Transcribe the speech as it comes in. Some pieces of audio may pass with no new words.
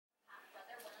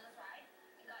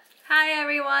Hi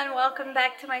everyone, welcome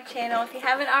back to my channel. If you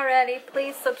haven't already,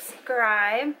 please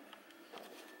subscribe.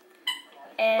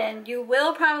 And you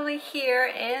will probably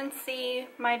hear and see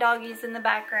my doggies in the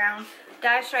background.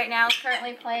 Dash right now is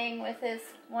currently playing with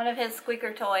one of his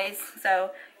squeaker toys,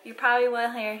 so you probably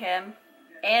will hear him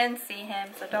and see him,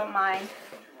 so don't mind.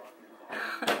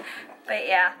 But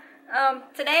yeah,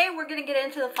 today we're going to get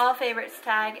into the fall favorites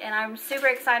tag, and I'm super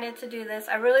excited to do this.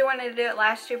 I really wanted to do it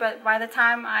last year, but by the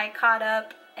time I caught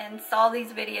up and saw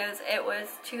these videos, it was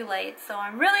too late. So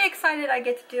I'm really excited I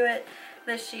get to do it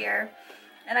this year.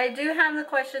 And I do have the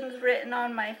questions written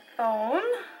on my phone,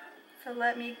 so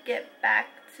let me get back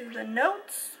to the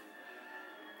notes.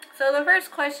 So the first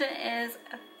question is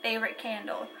a favorite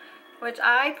candle, which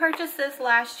I purchased this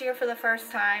last year for the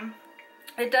first time.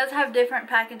 It does have different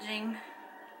packaging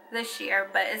this year,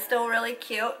 but it's still really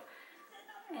cute.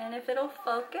 And if it'll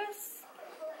focus,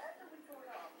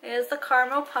 it is the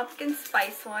caramel pumpkin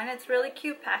spice one. It's really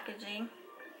cute packaging.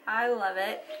 I love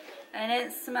it. And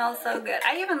it smells so good.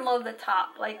 I even love the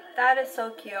top. Like, that is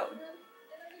so cute.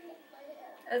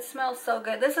 It smells so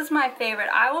good. This is my favorite.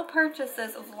 I will purchase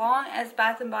this as long as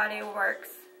Bath & Body Works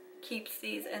keeps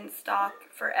these in stock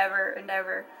forever and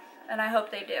ever. And I hope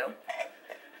they do.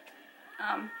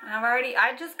 And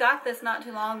I just got this not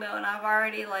too long ago, and I've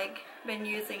already been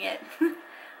using it.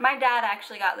 My dad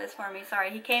actually got this for me. Sorry,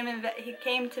 he came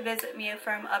to visit me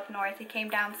from up north. He came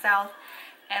down south,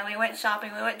 and we went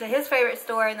shopping. We went to his favorite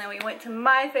store, and then we went to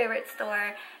my favorite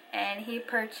store, and he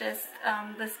purchased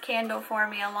this candle for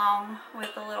me along with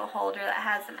a little holder that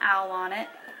has an owl on it.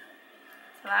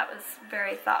 So that was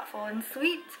very thoughtful and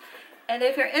sweet. And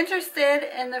if you're interested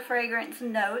in the fragrance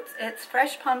notes, it's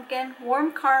fresh pumpkin,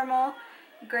 warm caramel,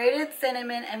 grated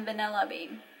cinnamon, and vanilla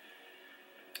bean.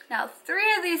 Now, 3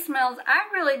 of these smells I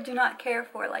really do not care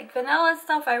for. Like vanilla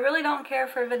stuff, I really don't care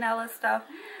for vanilla stuff.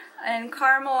 And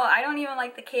caramel, I don't even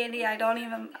like the candy. I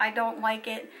don't like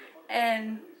it.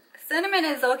 And cinnamon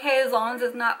is okay as long as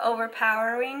it's not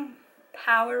overpowering.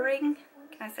 Can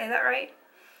I say that right?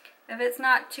 If it's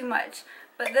not too much.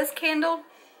 But this candle,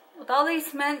 with all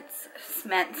these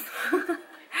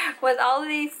with all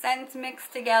these scents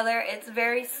mixed together, it's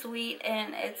very sweet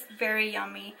and it's very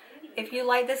yummy. If you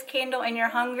light this candle and you're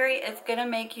hungry, it's gonna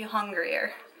make you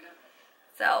hungrier.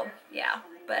 So yeah,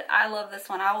 but I love this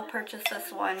one. I will purchase this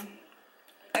one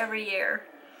every year.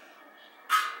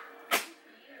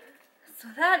 So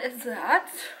that is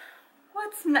that.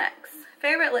 What's next?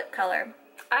 Favorite lip color.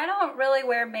 I don't really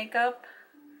wear makeup,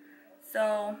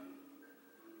 so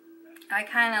I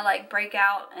kind of break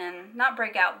out, and not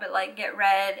break out, but get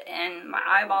red and my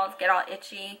eyeballs get all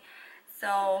itchy.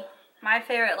 So my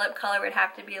favorite lip color would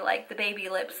have to be the baby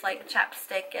lips, like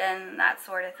chapstick and that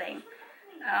sort of thing.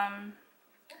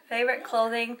 Favorite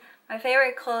clothing. My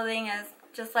favorite clothing is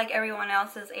just like everyone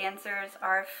else's answers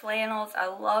are flannels. I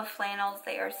love flannels.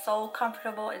 They are so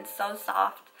comfortable and so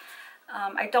soft.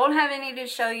 I don't have any to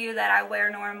show you that I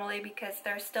wear normally because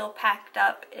they're still packed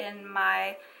up in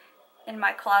my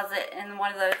closet in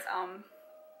one of those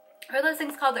what are those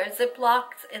things called? They're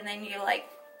Ziplocs, and then you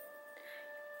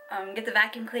get the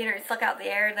vacuum cleaner and suck out the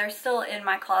air. They're still in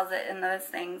my closet in those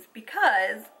things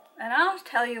because, and I'll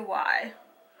tell you why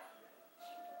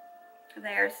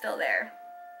they are still there.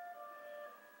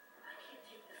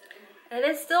 It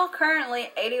is still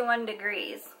currently 81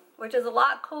 degrees, which is a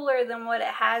lot cooler than what it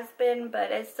has been,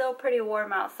 but it's still pretty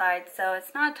warm outside, so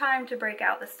it's not time to break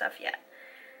out the stuff yet.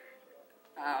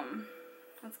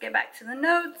 Let's get back to the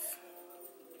notes.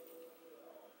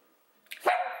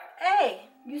 Hey,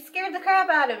 you scared the crap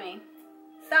out of me.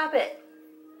 Stop it.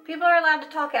 People are allowed to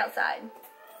talk outside.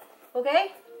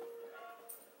 Okay?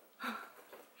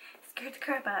 Scared the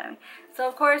crap out of me. So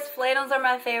of course, flannels are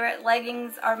my favorite.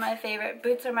 Leggings are my favorite.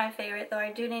 Boots are my favorite, though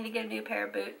I do need to get a new pair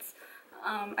of boots.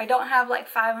 I don't have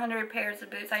 500 pairs of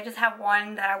boots. I just have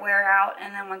one that I wear out,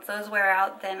 and then once those wear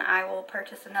out, then I will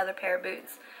purchase another pair of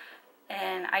boots.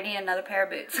 And I need another pair of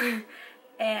boots.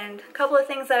 And a couple of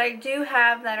things that I do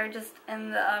have that are just in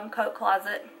the coat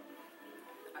closet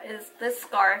is this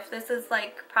scarf. This is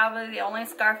probably the only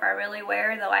scarf I really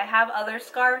wear, though I have other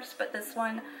scarves, but this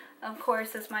one of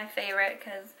course is my favorite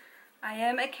because I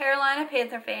am a Carolina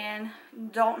Panther fan.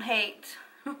 Don't hate.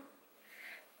 But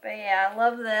yeah, I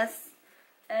love this.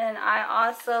 And I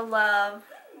also love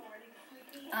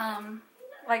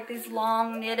these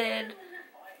long knitted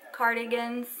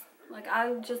cardigans.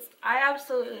 I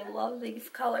absolutely love these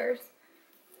colors.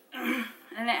 And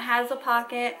it has a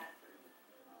pocket,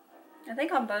 I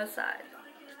think on both sides.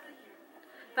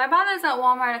 But I bought this at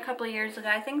Walmart a couple of years ago.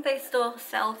 I think they still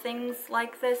sell things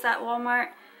like this at Walmart.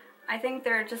 I think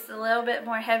they're just a little bit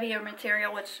more heavier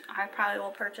material, which I probably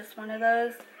will purchase one of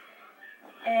those.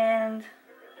 And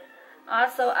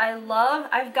also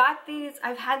I've got these,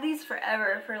 I've had these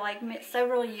forever, for like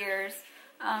several years.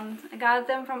 I got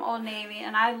them from Old Navy,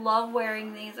 and I love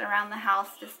wearing these around the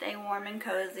house to stay warm and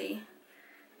cozy.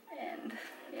 And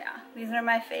yeah, these are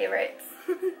my favorites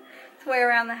to wear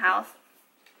around the house.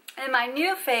 And my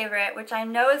new favorite, which I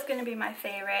know is going to be my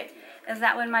favorite, is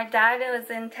that when my dad was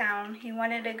in town, he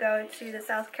wanted to go to the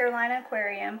South Carolina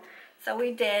Aquarium. So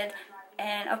we did.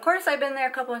 And of course I've been there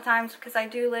a couple of times because I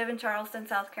do live in Charleston,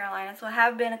 South Carolina. So I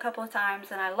have been a couple of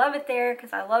times, and I love it there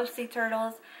because I love sea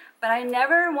turtles. But I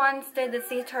never once did the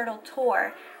sea turtle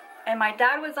tour. And my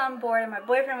dad was on board and my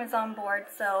boyfriend was on board.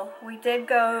 So we did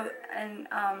go and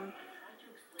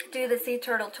do the sea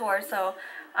turtle tour. So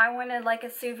I wanted like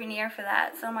a souvenir for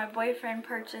that. So my boyfriend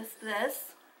purchased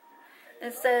this.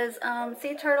 It says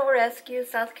Sea Turtle Rescue,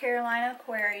 South Carolina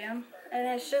Aquarium. And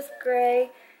it's just gray,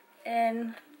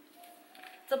 and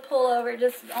it's a pullover. It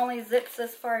just only zips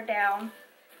this far down.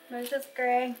 But it's just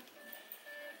gray.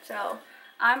 So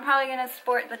I'm probably going to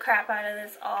sport the crap out of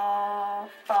this all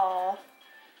fall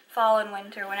and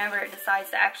winter, whenever it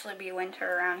decides to actually be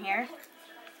winter around here.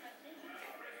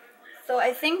 So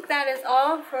I think that is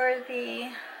all for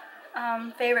the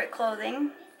favorite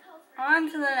clothing.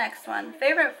 On to the next one.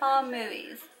 Favorite fall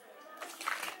movies.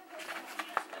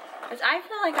 Which I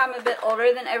feel like I'm a bit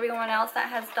older than everyone else that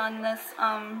has done this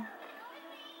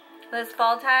this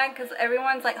fall tag, because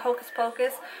everyone's like Hocus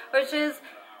Pocus, which is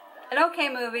an okay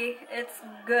movie. It's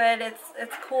good,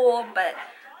 it's cool, but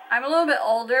I'm a little bit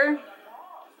older,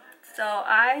 so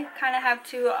I kind of have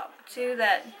two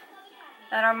that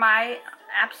are my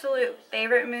absolute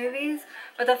favorite movies.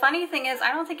 But the funny thing is,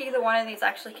 I don't think either one of these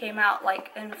actually came out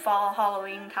like in fall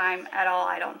Halloween time at all,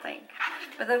 I don't think.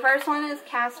 But the first one is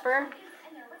Casper.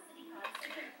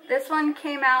 This one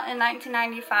came out in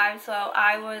 1995, so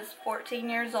I was 14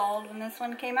 years old when this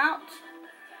one came out.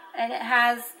 And it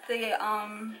has the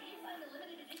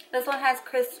this one has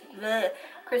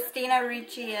Christina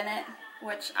Ricci in it,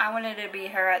 which I wanted to be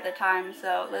her at the time,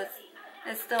 so this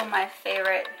is still my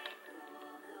favorite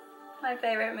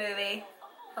movie.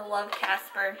 I love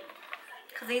Casper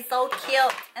because he's so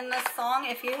cute. And the song,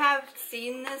 if you have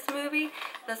seen this movie,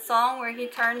 the song where he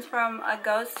turns from a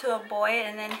ghost to a boy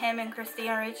and then him and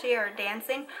Christina Ricci are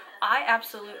dancing, I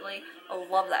absolutely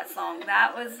love that song.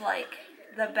 That was like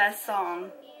the best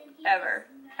song ever.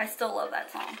 I still love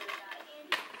that song.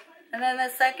 And then the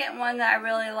second one that I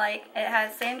really like, it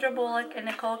has Sandra Bullock and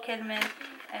Nicole Kidman,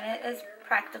 and it is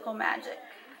Practical Magic.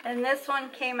 And this one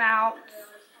came out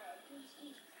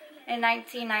in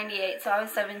 1998, so I was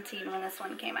 17 when this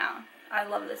one came out. I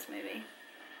love this movie.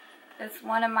 It's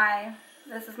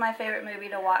this is my favorite movie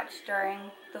to watch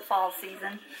during the fall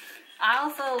season. I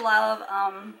also love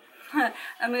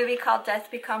a movie called Death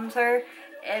Becomes Her.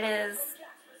 It is,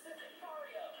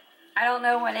 I don't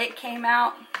know when it came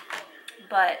out,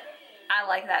 but I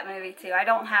like that movie too. I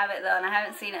don't have it though, and I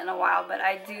haven't seen it in a while, but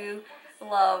I do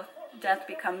love Death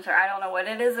Becomes Her. I don't know what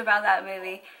it is about that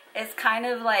movie. It's kind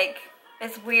of like,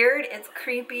 it's weird, it's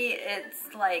creepy,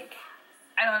 it's like,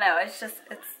 I don't know,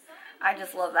 I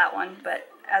just love that one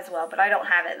as well, but I don't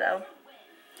have it though.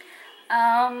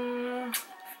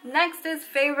 Next is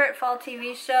favorite fall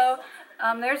TV show.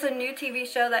 There's a new TV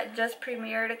show that just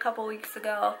premiered a couple weeks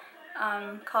ago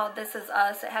called This Is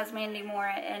Us. It has Mandy Moore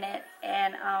in it,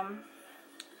 and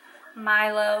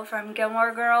Milo from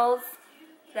Gilmore Girls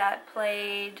that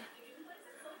played,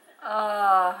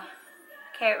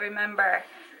 can't remember.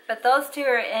 But those two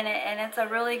are in it, and it's a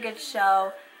really good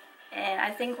show. And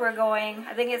I think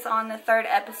it's on the 3rd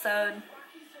episode.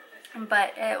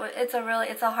 But it's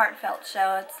a heartfelt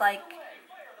show. It's like,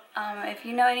 if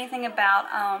you know anything about,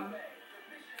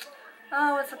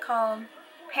 what's it called?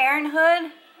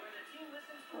 Parenthood.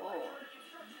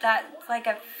 That's like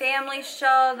a family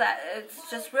show that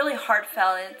it's just really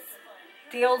heartfelt. It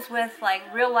deals with like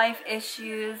real life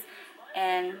issues,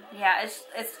 and yeah,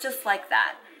 it's just like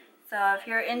that. So if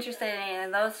you're interested in any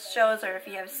of those shows, or if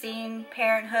you have seen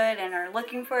Parenthood and are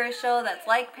looking for a show that's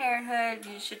like Parenthood,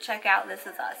 you should check out This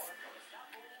Is Us.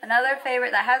 Another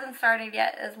favorite that hasn't started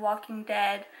yet is Walking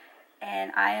Dead,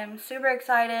 and I am super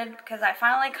excited because I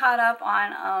finally caught up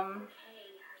on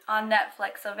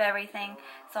Netflix of everything,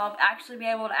 so I'll actually be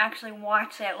able to actually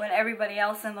watch it when everybody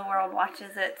else in the world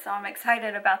watches it, so I'm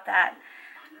excited about that.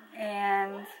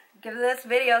 And give this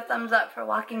video a thumbs up for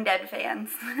Walking Dead fans.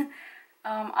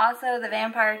 Also, The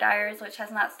Vampire Diaries, which has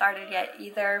not started yet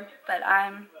either, but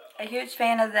I'm a huge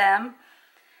fan of them.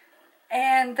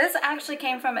 And this actually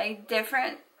came from a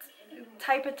different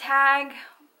type of tag,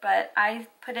 but I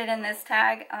put it in this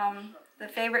tag, the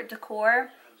favorite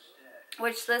decor.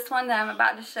 which this one that I'm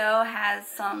about to show has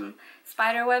some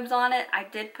spider webs on it. I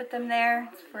did put them there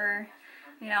for,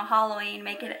 you know, Halloween,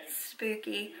 make it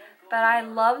spooky. But I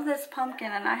love this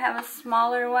pumpkin, and I have a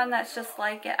smaller one that's just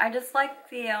like it. I just like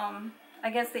the, I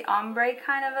guess the ombre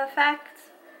kind of effect.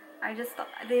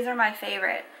 These are my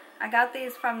favorite. I got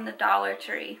these from the Dollar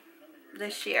Tree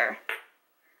this year.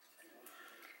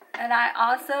 And I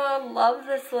also love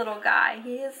this little guy.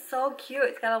 He is so cute.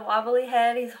 He's got a wobbly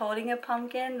head. He's holding a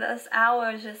pumpkin. This owl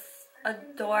is just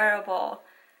adorable.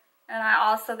 And I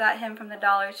also got him from the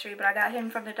Dollar Tree, but I got him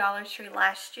from the Dollar Tree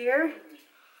last year.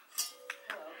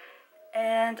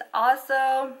 And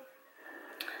also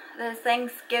the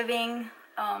Thanksgiving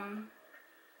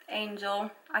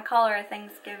angel. I call her a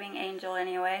Thanksgiving angel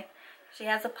anyway. She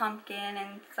has a pumpkin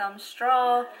and some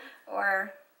straw,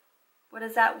 or what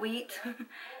is that, wheat?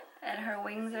 And her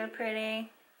wings are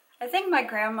pretty. I think my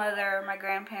grandmother or my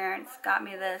grandparents got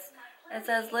me this. It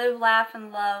says, "Live, laugh,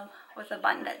 and love with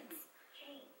abundance."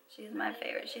 She's my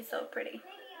favorite. She's so pretty.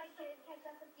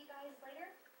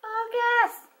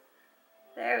 Focus!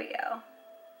 There we go.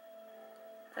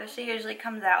 So she usually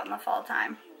comes out in the fall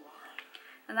time.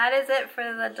 And that is it for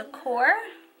the decor.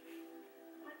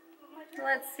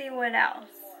 Let's see what else.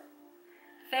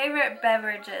 Favorite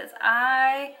beverages.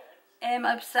 I am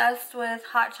obsessed with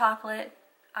hot chocolate.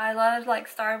 I love like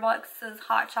Starbucks'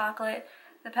 hot chocolate,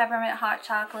 the peppermint hot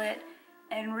chocolate.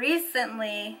 And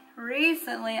recently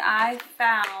I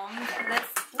found this.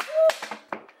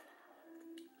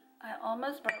 I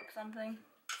almost broke something.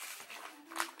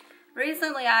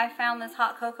 Recently I found this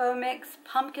hot cocoa mix,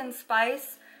 pumpkin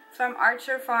spice. It's from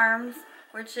Archer Farms,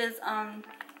 which is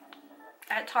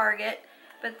at Target.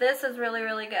 But this is really,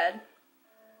 really good.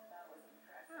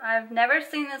 I've never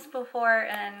seen this before,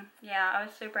 and yeah, I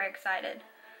was super excited.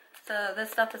 So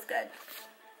this stuff is good.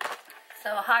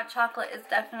 So hot chocolate is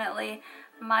definitely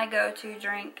my go-to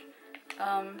drink.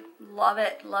 Love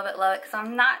it, love it, love it. Because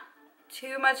I'm not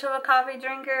too much of a coffee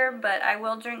drinker, but I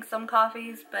will drink some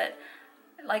coffees. But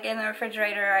like in the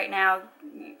refrigerator right now,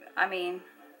 I mean,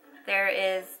 there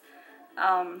is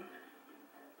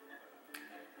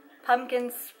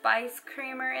pumpkin spice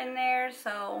creamer in there,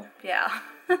 so yeah.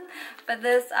 But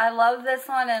this, I love this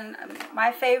one, and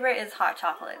my favorite is hot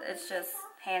chocolate. It's just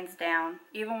hands down.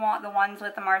 Even want the ones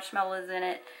with the marshmallows in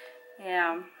it.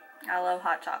 Yeah, I love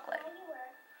hot chocolate.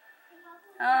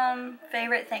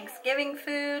 Favorite Thanksgiving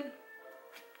food.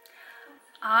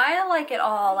 I like it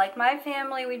all. Like my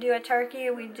family, we do a turkey,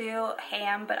 we do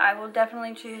ham, but I will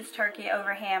definitely choose turkey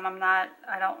over ham. I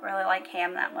don't really like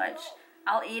ham that much.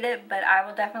 I'll eat it, but I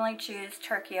will definitely choose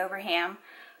turkey over ham.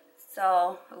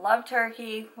 So, love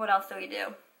turkey. What else do we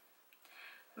do?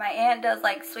 My aunt does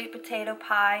like sweet potato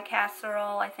pie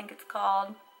casserole, I think it's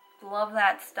called. Love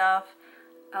that stuff.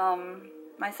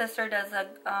 My sister does a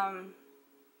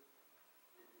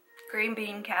green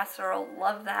bean casserole.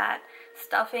 Love that.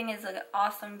 Stuffing is an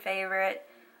awesome favorite.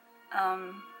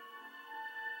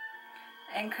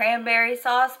 And cranberry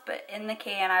sauce, but in the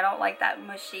can. I don't like that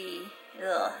mushy,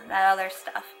 that other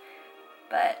stuff.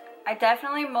 But I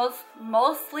definitely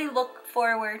mostly look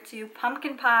forward to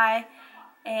pumpkin pie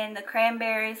and the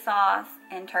cranberry sauce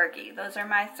and turkey. Those are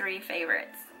my three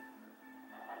favorites.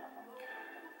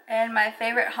 And my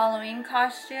favorite Halloween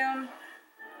costume.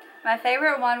 My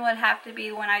favorite one would have to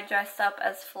be when I dressed up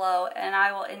as Flo, and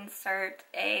I will insert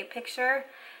a picture.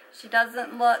 She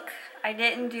doesn't look, I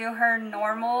didn't do her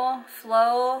normal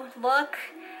Flo look.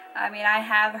 I mean, I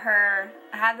have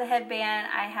the headband,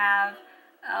 I have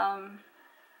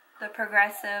the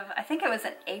progressive, I think it was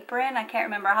an apron, I can't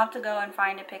remember, I'll have to go and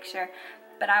find a picture.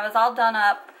 But I was all done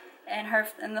up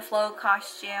in the Flo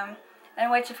costume. In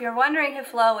which, if you're wondering who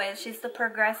Flo is, she's the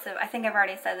progressive, I think I've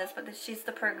already said this, but she's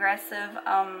the progressive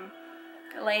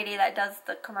lady that does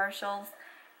the commercials.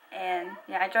 And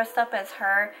yeah, I dressed up as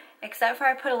her, except for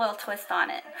I put a little twist on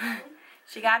it.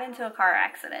 She got into a car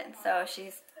accident,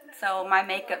 so my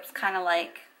makeup's kind of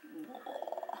like,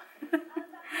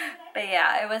 but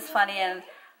yeah, it was funny, and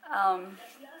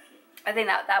I think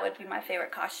that would be my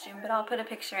favorite costume, but I'll put a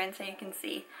picture in so you can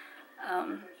see.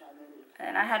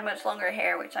 And I had much longer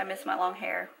hair, which I miss my long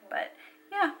hair. But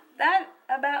yeah, that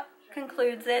about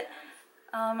concludes it.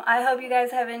 I hope you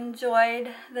guys have enjoyed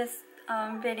this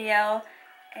video,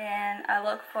 and I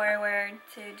look forward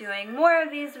to doing more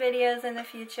of these videos in the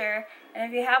future. And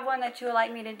if you have one that you would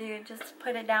like me to do, just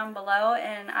put it down below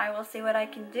and I will see what I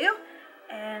can do.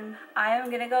 And I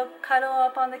am going to go cuddle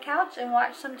up on the couch and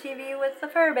watch some TV with the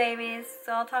fur babies.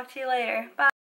 So I'll talk to you later. Bye.